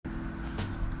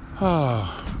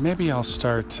Oh, maybe I'll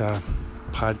start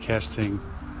podcasting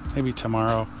maybe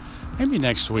tomorrow, maybe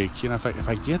next week. If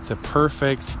I get the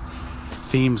perfect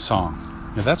theme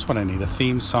song, that's what I need, a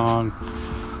theme song.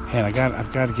 And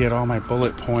I've got to get all my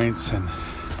bullet points, and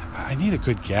I need a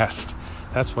good guest.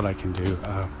 That's what I can do.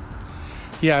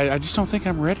 I just don't think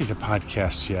I'm ready to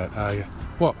podcast yet.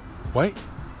 Well, wait,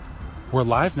 we're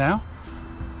live now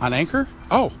on Anchor?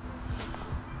 Oh,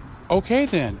 okay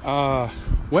then.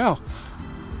 Well,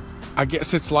 I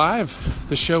guess it's live.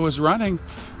 The show is running.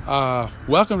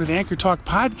 Welcome to the Anchor Talk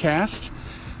podcast.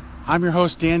 I'm your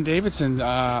host, Dan Davidson.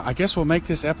 I guess we'll make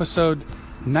this episode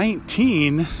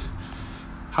 19.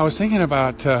 I was thinking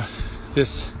about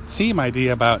this theme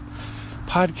idea about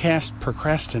podcast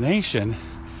procrastination.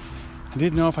 I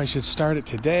didn't know if I should start it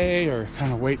today or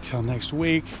kind of wait till next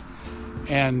week.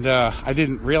 And I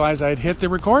didn't realize I'd hit the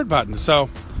record button. So,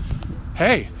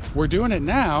 hey, we're doing it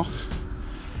now.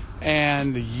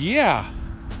 And yeah,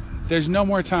 there's no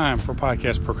more time for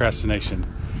podcast procrastination.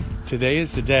 Today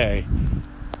is the day.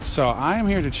 So I am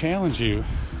here to challenge you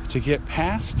to get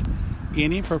past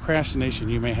any procrastination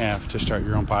you may have to start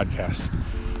your own podcast.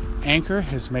 Anchor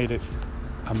has made it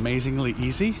amazingly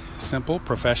easy, simple,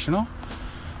 professional.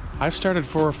 I've started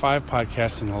 4 or 5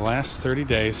 podcasts in the last 30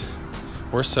 days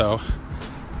or so.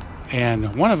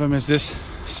 And one of them is this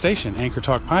station, Anchor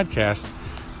Talk Podcast.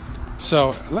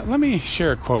 So let me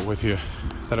share a quote with you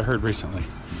that I heard recently.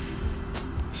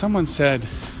 Someone said,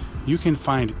 you can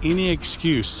find any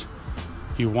excuse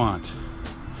you want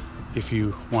if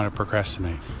you want to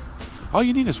procrastinate. All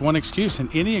you need is one excuse, and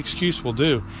any excuse will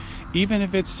do, even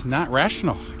if it's not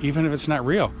rational, even if it's not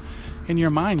real. In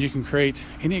your mind, you can create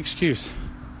any excuse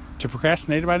to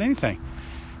procrastinate about anything.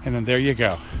 And then there you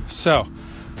go. So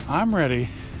I'm ready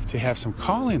to have some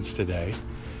call-ins today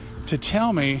to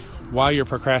tell me why you're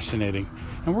procrastinating.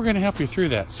 And we're going to help you through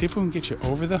that. See if we can get you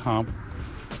over the hump.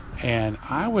 And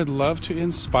I would love to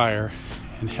inspire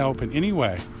and help in any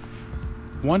way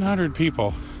 100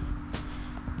 people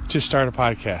to start a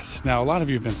podcast. Now, a lot of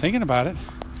you have been thinking about it.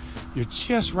 You're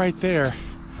just right there.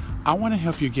 I want to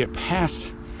help you get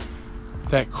past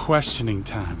that questioning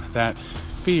time, that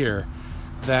fear,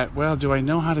 that, well, do I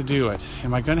know how to do it?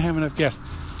 Am I going to have enough guests?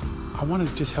 I want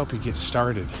to just help you get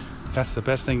started. That's the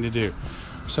best thing to do.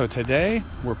 So today,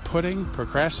 we're putting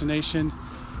procrastination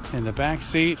in the back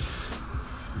seat.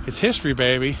 It's history,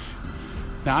 baby.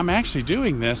 Now, I'm actually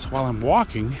doing this while I'm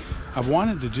walking. I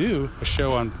wanted to do a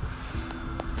show on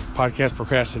podcast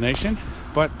procrastination,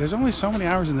 but there's only so many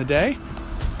hours in the day,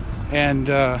 and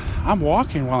I'm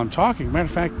walking while I'm talking. Matter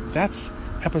of fact, that's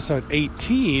episode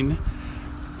 18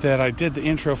 that I did the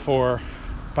intro for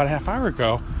about a half hour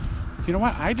ago. You know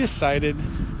what? I decided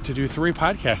to do 3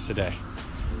 podcasts today,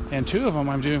 and 2 of them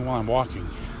I'm doing while I'm walking.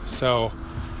 So,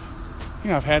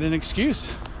 I've had an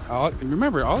excuse.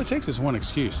 Remember, all it takes is one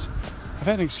excuse. I've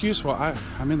had an excuse while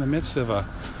I'm in the midst of a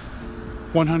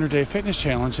 100-day fitness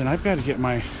challenge, and I've got to get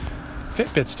my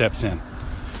Fitbit steps in.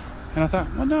 And I thought,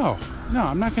 well, no,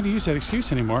 I'm not going to use that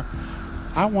excuse anymore.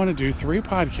 I want to do 3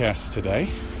 podcasts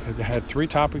today. I had 3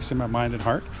 topics in my mind and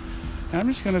heart, and I'm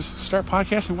just going to start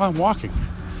podcasting while I'm walking.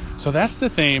 So that's the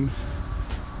theme.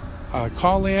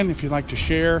 Call in if you'd like to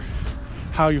share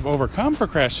how you've overcome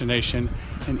procrastination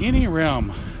in any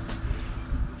realm,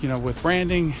 with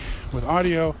branding, with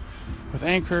audio, with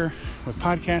Anchor, with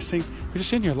podcasting, or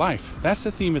just in your life. That's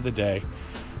the theme of the day.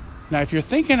 Now, if you're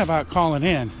thinking about calling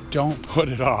in, don't put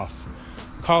it off.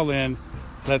 Call in.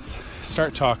 Let's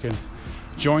start talking.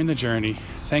 Join the journey.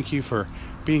 Thank you for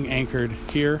being anchored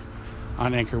here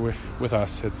on Anchor with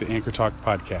us at the Anchor Talk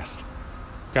podcast.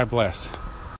 God bless.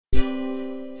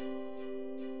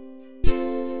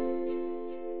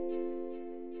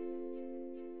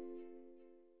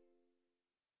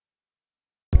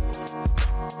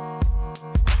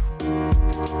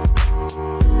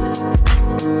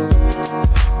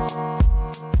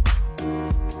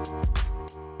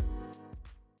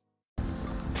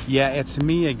 Yeah, it's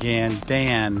me again,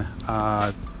 Dan,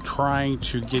 trying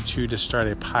to get you to start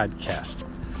a podcast.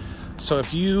 So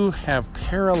if you have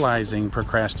paralyzing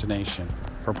procrastination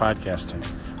for podcasting,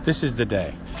 this is the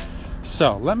day.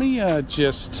 So let me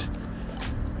just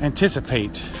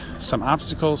anticipate some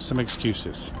obstacles, some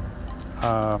excuses.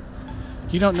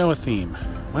 You don't know a theme.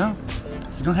 Well,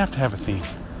 you don't have to have a theme.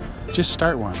 Just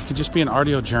start one. It could just be an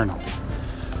audio journal.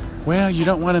 Well, you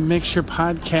don't want to mix your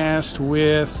podcast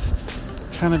with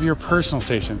kind of your personal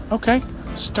station. Okay,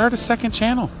 start a second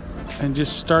channel and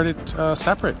just start it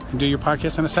separate and do your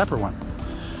podcast on a separate one.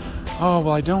 Oh,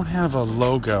 well, I don't have a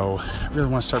logo. I really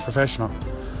want to start professional.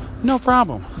 No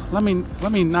problem. Let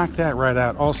me knock that right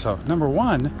out also. Number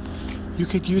one, you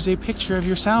could use a picture of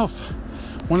yourself.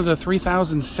 one of the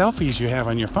 3,000 selfies you have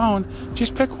on your phone,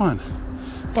 just pick one.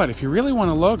 But if you really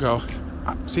want a logo,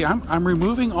 see, I'm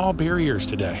removing all barriers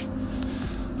today.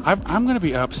 I'm going to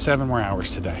be up 7 more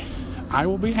hours today. I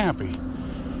will be happy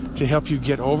to help you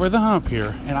get over the hump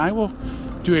here, and I will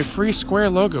do a free square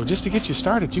logo just to get you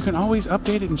started. You can always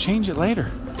update it and change it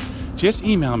later. Just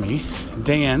email me,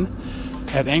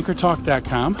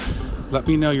 Dan@anchortalk.com. Let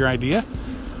me know your idea.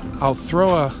 I'll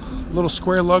throw a little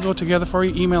square logo together for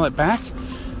you, email it back.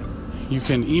 You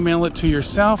can email it to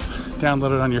yourself,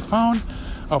 download it on your phone,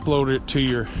 upload it to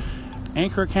your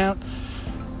Anchor account,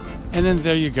 and then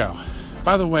there you go.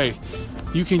 By the way,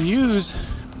 you can use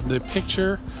the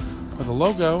picture or the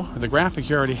logo or the graphic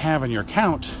you already have in your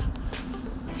account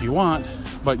if you want,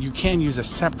 but you can use a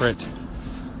separate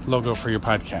logo for your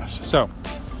podcast. So,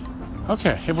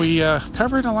 okay, have we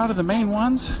covered a lot of the main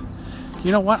ones?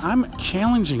 You know what? I'm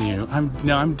challenging you.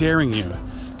 I'm daring you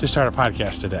to start a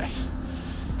podcast today.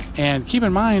 And keep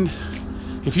in mind,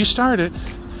 if you start it,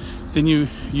 then you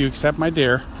accept my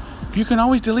dare. You can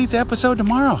always delete the episode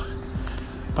tomorrow.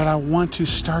 But I want to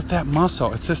start that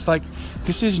muscle. It's just like,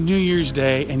 this is New Year's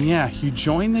Day, and yeah, you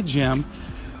join the gym.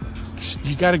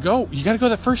 You gotta go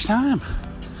the first time.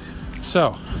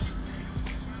 So,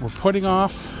 we're putting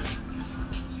off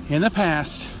in the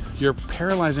past your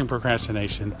paralyzing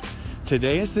procrastination.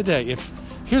 Today is the day.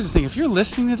 Here's the thing, if you're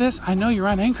listening to this, I know you're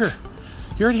on Anchor.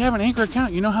 You already have an Anchor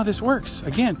account. You know how this works.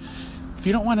 Again, if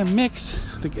you don't want to mix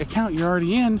the account you're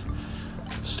already in,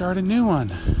 start a new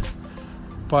one.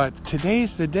 But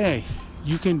today's the day.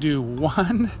 You can do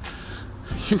one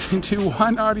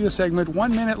audio segment,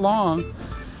 1 minute long,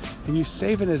 and you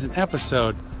save it as an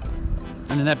episode,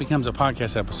 and then that becomes a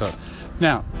podcast episode.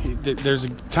 Now, there's a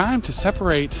time to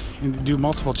separate and do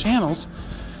multiple channels,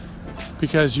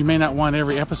 because you may not want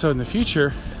every episode in the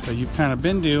future that you've kind of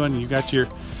been doing. You got your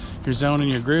zone and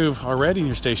your groove already in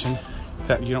your station,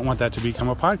 that you don't want that to become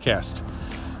a podcast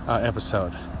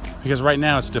episode, because right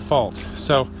now it's default.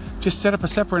 So just set up a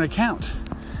separate account.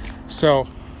 So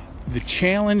the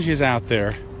challenge is out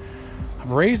there.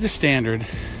 I've raised the standard,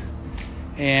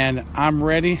 and I'm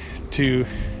ready to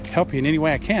help you in any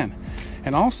way I can.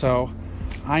 And also,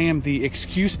 I am the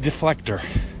excuse deflector.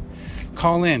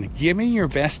 Call in, give me your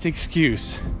best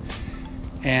excuse,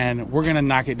 and we're gonna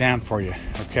knock it down for you.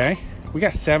 Okay? We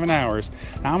got 7 hours.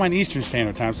 Now I'm on Eastern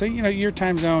Standard Time, so your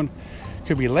time zone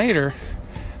could be later.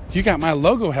 You got my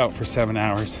logo help for 7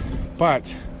 hours,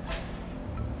 but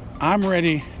I'm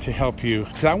ready to help you,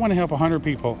 because I want to help 100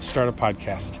 people start a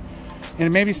podcast.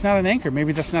 And maybe it's not an Anchor,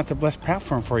 maybe that's not the best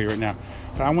platform for you right now,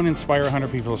 but I want to inspire 100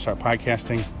 people to start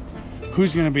podcasting.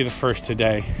 Who's going to be the first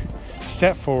today?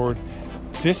 Step forward.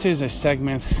 This is a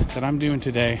segment that I'm doing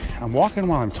today. I'm walking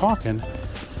while I'm talking.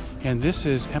 And this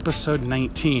is episode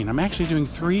 19. I'm actually doing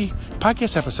 3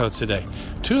 podcast episodes today.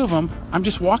 2 of them, I'm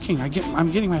just walking. I'm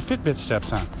getting my Fitbit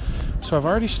steps on. So I've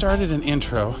already started an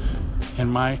intro in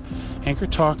my Anchor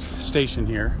Talk station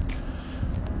here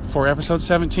for episode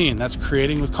 17. That's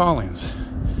creating with call-ins.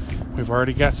 We've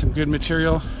already got some good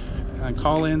material on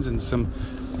call-ins and some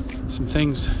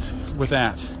things with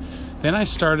that. Then I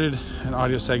started an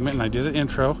audio segment, and I did an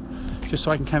intro just so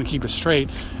I can kind of keep it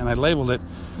straight, and I labeled it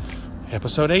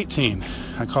Episode 18.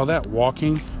 I call that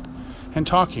Walking and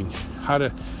Talking. How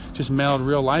to just meld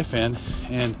real life in,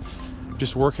 and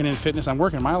just working in fitness. I'm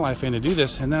working my life in to do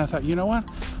this. And then I thought, you know what?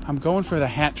 I'm going for the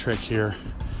hat trick here.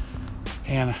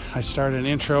 And I started an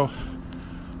intro,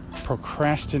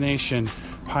 procrastination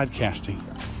podcasting.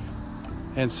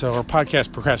 And so, or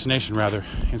podcast procrastination rather.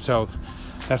 And so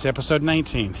that's episode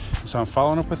 19. So I'm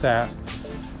following up with that.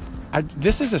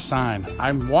 This is a sign.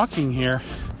 I'm walking here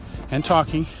and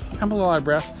talking. I'm a little out of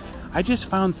breath. I just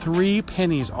found 3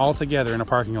 pennies all together in a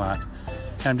parking lot,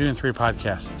 and I'm doing 3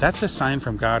 podcasts. That's a sign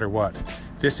from God or what?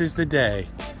 This is the day.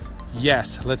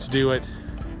 Yes, let's do it.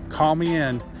 Call me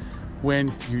in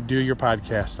when you do your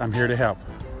podcast. I'm here to help.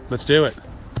 Let's do it.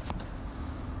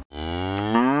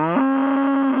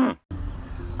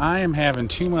 I am having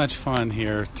too much fun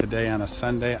here today on a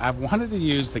Sunday. I've wanted to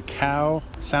use the cow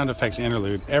sound effects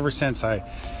interlude ever since I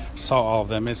saw all of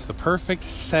them. It's the perfect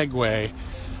segue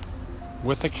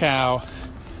with the cow.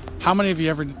 How many of you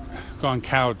ever gone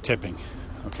cow tipping?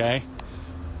 Okay?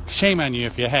 Shame on you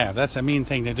if you have. That's a mean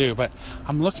thing to do, but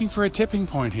I'm looking for a tipping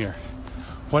point here.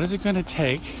 What is it going to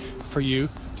take for you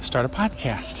to start a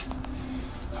podcast?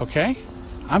 Okay?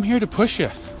 I'm here to push you.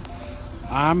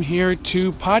 I'm here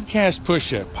to podcast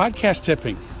push you. Podcast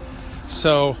tipping.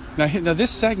 So now this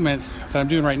segment that I'm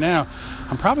doing right now,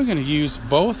 I'm probably going to use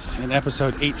both in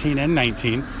episode 18 and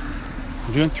 19.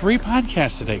 I'm doing 3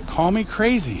 podcasts today. Call me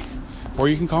crazy, or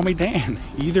you can call me Dan.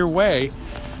 Either way,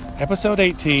 Episode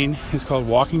 18 is called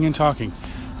Walking and Talking.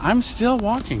 I'm still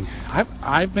walking.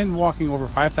 I've been walking over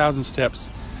 5,000 steps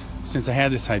since I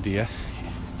had this idea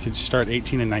to start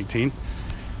 18 and 19.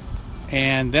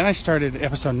 And then I started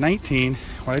episode 19.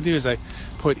 What I do is I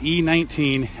put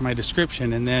E19 in my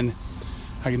description, and then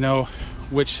I know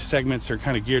which segments are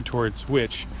kind of geared towards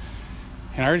which.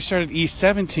 And I already started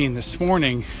E17 this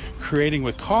morning, creating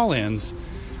with call-ins.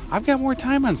 I've got more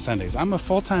time on Sundays. I'm a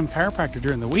full-time chiropractor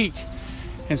during the week.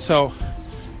 And so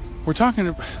we're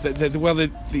talking,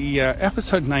 the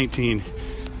episode 19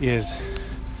 is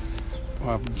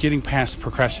getting past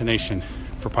procrastination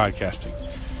for podcasting.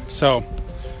 So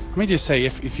let me just say,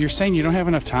 if you're saying you don't have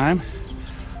enough time,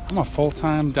 I'm a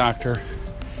full-time doctor,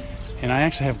 and I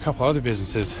actually have a couple other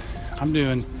businesses. I'm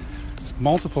doing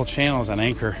multiple channels on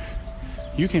Anchor.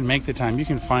 You can make the time, you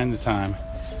can find the time.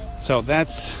 So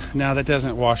that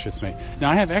doesn't wash with me. Now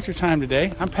I have extra time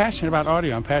today. I'm passionate about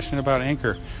audio. I'm passionate about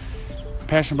Anchor. I'm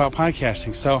passionate about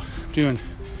podcasting. So I'm doing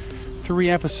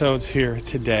 3 episodes here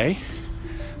today.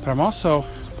 But I'm also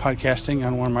podcasting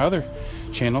on one of my other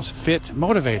channels, Fit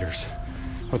Motivators,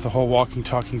 with the whole walking,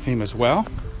 talking theme as well.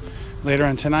 Later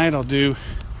on tonight I need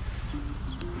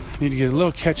to get a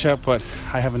little catch up, but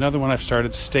I have another one I've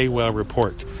started, Stay Well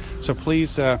Report. So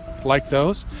please like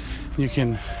those. We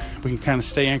can kind of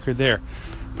stay anchored there.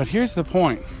 But here's the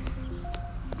point.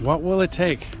 What will it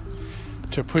take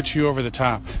to put you over the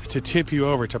top, to tip you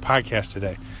over to podcast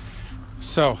today?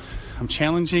 So I'm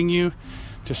challenging you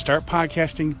to start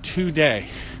podcasting today.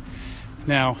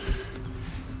 Now,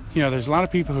 there's a lot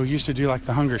of people who used to do like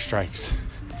the hunger strikes,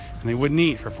 and they wouldn't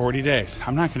eat for 40 days.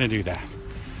 I'm not going to do that.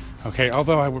 Okay,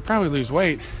 although I would probably lose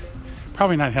weight,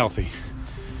 probably not healthy.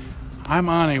 I'm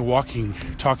on a walking,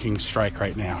 talking strike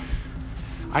right now.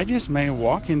 I just may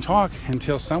walk and talk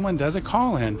until someone does a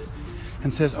call in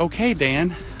and says, okay,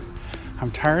 Dan, I'm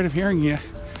tired of hearing you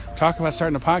talk about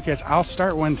starting a podcast. I'll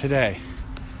start one today.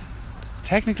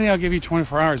 Technically, I'll give you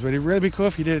 24 hours, but it'd really be cool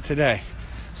if you did it today.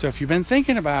 So if you've been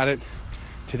thinking about it,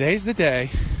 today's the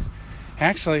day.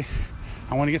 Actually,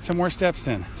 I want to get some more steps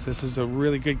in. So this is a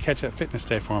really good catch-up fitness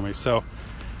day for me. So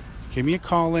give me a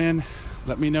call in.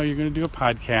 Let me know you're going to do a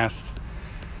podcast.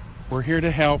 We're here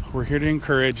to help. We're here to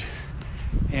encourage.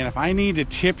 And if I need to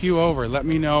tip you over, let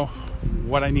me know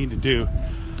what I need to do.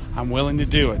 I'm willing to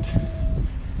do it.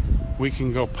 We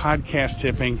can go podcast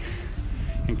tipping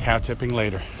and cow tipping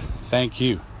later. Thank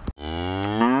you.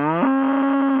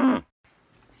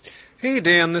 Hey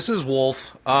Dan, this is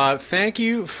Wolf. Thank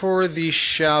you for the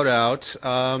shout out.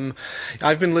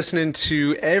 I've been listening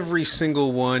to every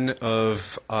single one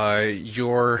of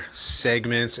your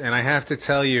segments, and I have to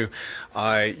tell you,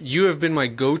 you have been my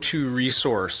go-to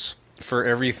resource for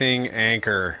everything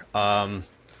Anchor.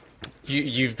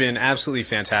 You've been absolutely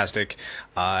fantastic.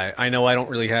 I know I don't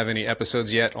really have any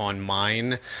episodes yet on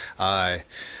mine.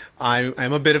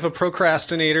 I'm a bit of a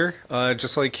procrastinator,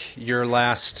 just like your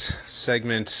last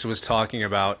segment was talking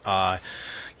about.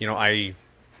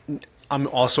 I'm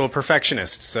also a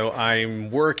perfectionist, so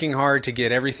I'm working hard to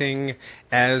get everything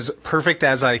as perfect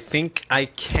as I think I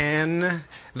can,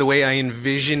 the way I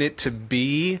envision it to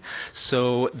be.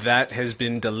 So that has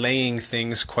been delaying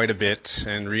things quite a bit,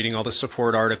 and reading all the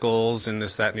support articles and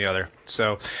this, that, and the other.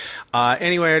 So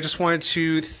anyway, I just wanted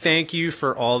to thank you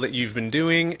for all that you've been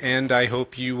doing, and I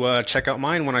hope you check out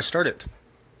mine when I start it.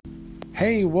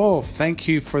 Hey, Wolf, thank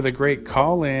you for the great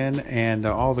call in and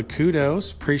all the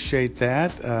kudos. Appreciate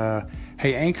that.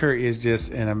 Hey, Anchor is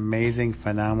just an amazing,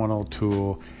 phenomenal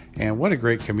tool. And what a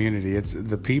great community. It's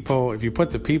the people, if you put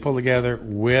the people together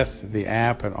with the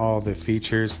app and all the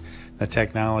features, the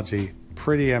technology,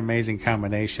 pretty amazing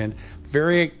combination.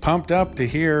 Very pumped up to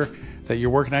hear that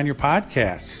you're working on your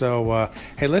podcast. So,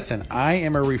 hey, listen, I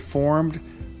am a reformed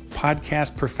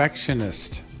podcast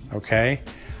perfectionist, okay?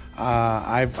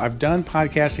 I've done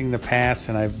podcasting in the past,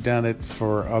 and I've done it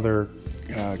for other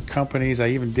companies.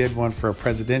 I even did one for a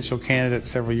presidential candidate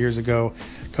several years ago,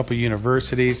 a couple of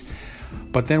universities.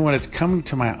 But then when it's coming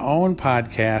to my own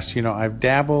podcast, I've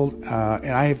dabbled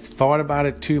and I have thought about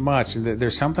it too much.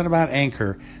 There's something about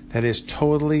Anchor that has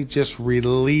totally just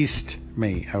released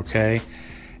me, okay?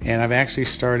 And I've actually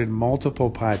started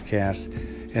multiple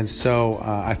podcasts. And so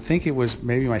I think it was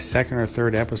maybe my second or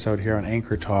third episode here on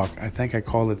Anchor Talk. I think I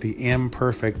called it the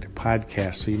Imperfect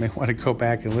Podcast. So you may want to go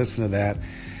back and listen to that.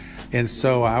 And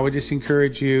so I would just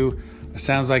encourage you. It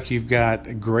sounds like you've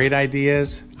got great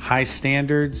ideas, high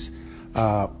standards.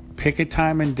 Pick a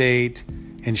time and date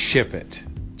and ship it.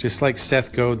 Just like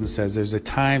Seth Godin says, there's a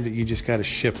time that you just got to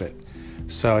ship it.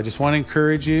 So I just want to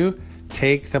encourage you,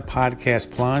 take the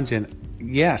podcast plunge. And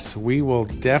yes, we will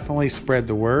definitely spread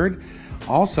the word.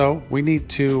 Also, we need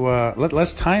to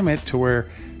let's time it to where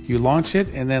you launch it,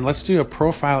 and then let's do a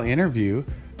profile interview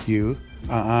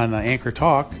on Anchor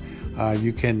Talk.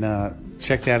 You can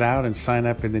check that out and sign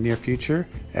up in the near future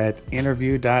at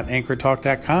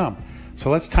interview.anchortalk.com. So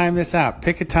let's time this out.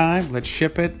 Pick a time, let's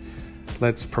ship it,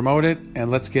 let's promote it, and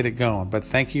let's get it going. But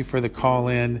thank you for the call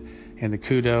in and the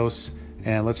kudos,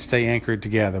 and let's stay anchored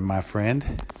together, my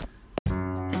friend.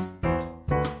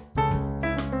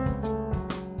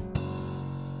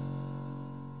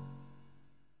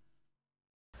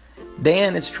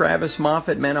 Dan, it's Travis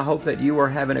Moffitt. Man, I hope that you are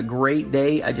having a great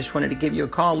day. I just wanted to give you a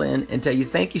call in and tell you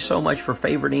thank you so much for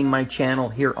favoriting my channel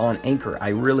here on Anchor. I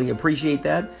really appreciate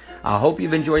that. I hope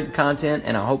you've enjoyed the content,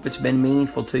 and I hope it's been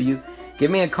meaningful to you. Give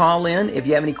me a call in if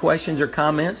you have any questions or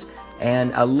comments,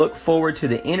 and I look forward to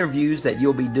the interviews that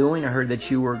you'll be doing. I heard that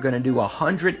you were going to do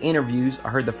 100 interviews. I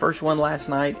heard the first one last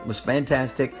night. It was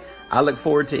fantastic. I look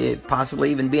forward to it possibly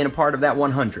even being a part of that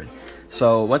 100.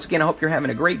 So once again, I hope you're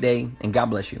having a great day, and God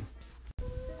bless you.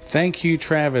 Thank you,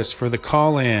 Travis, for the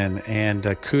call in, and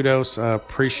kudos.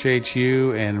 Appreciate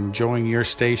you and enjoying your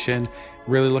station.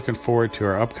 Really looking forward to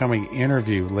our upcoming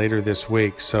interview later this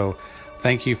week. So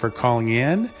thank you for calling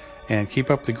in, and keep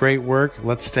up the great work.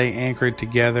 Let's stay anchored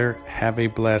together. Have a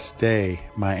blessed day,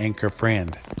 my anchor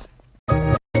friend.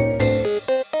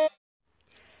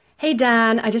 Hey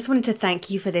Dan, I just wanted to thank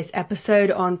you for this episode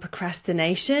on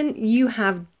procrastination. You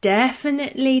have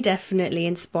definitely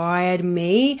inspired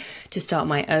me to start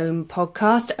my own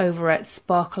podcast over at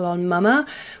Sparkle on Mama,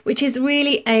 which is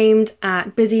really aimed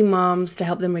at busy moms to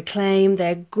help them reclaim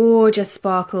their gorgeous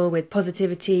sparkle with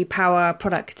positivity, power,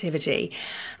 productivity.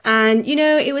 And you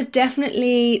know, it was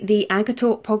definitely the Anchor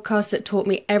Talk podcast that taught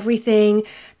me everything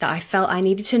that I felt I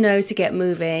needed to know to get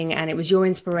moving, and it was your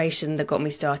inspiration that got me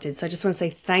started. So I just want to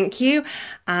say thank you,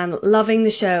 and loving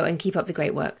the show, and keep up the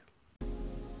great work.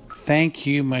 Thank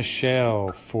you,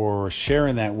 Michelle, for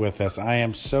sharing that with us. I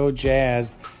am so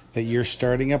jazzed that you're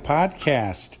starting a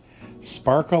podcast.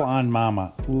 Sparkle on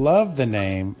Mama. Love the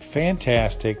name.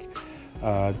 Fantastic.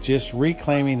 Just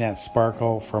reclaiming that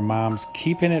sparkle for moms,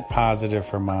 keeping it positive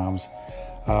for moms.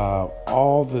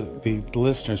 All the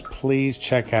listeners, please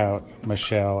check out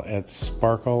Michelle at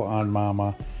Sparkle on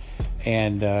Mama.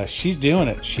 And she's doing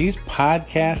it. She's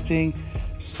podcasting.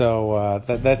 So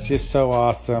that's just so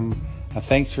awesome.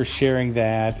 Thanks for sharing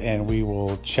that, and we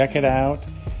will check it out.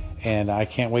 And I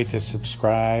can't wait to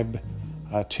subscribe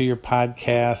to your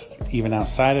podcast, even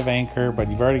outside of Anchor. But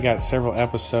you've already got several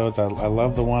episodes. I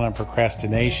love the one on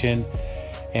procrastination,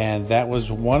 and that was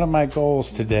one of my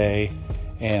goals today.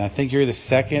 And I think you're the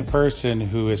second person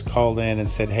who has called in and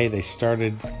said, hey, they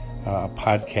started a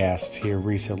podcast here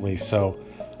recently. So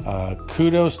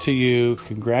kudos to you.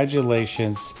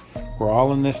 Congratulations. We're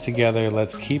all in this together.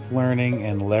 Let's keep learning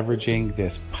and leveraging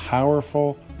this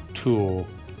powerful tool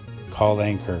called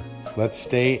Anchor. Let's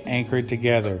stay anchored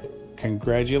together.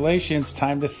 Congratulations.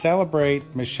 Time to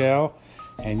celebrate, Michelle.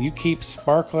 And you keep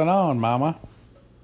sparkling on, Mama.